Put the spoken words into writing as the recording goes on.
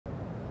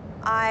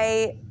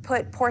I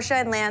put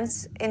Porsha and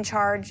Lance in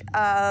charge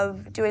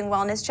of doing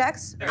wellness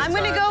checks. I'm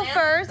gonna go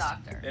first. Oh,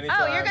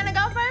 you're gonna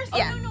go first?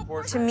 Yeah.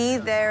 To me,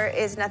 there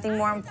is nothing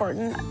more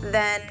important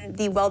than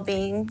the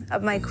well-being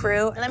of my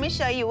crew. Let me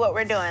show you what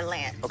we're doing,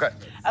 Lance. Okay.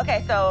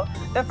 Okay, so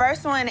the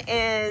first one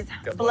is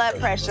blood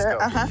pressure.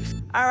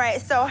 All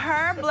right, so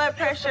her blood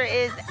pressure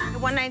is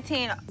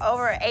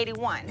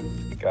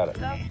 119/81. Got it.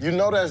 You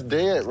know that's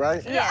dead,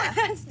 right? Yeah.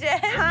 That's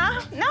dead. Huh?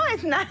 No,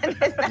 it's not.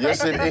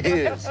 Yes, it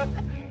is.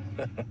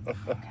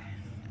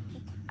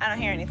 I don't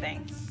hear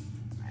anything.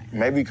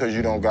 Maybe because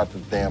you don't got the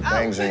damn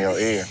things in your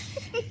ear.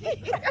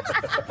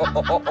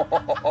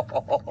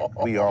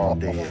 We all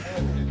dead.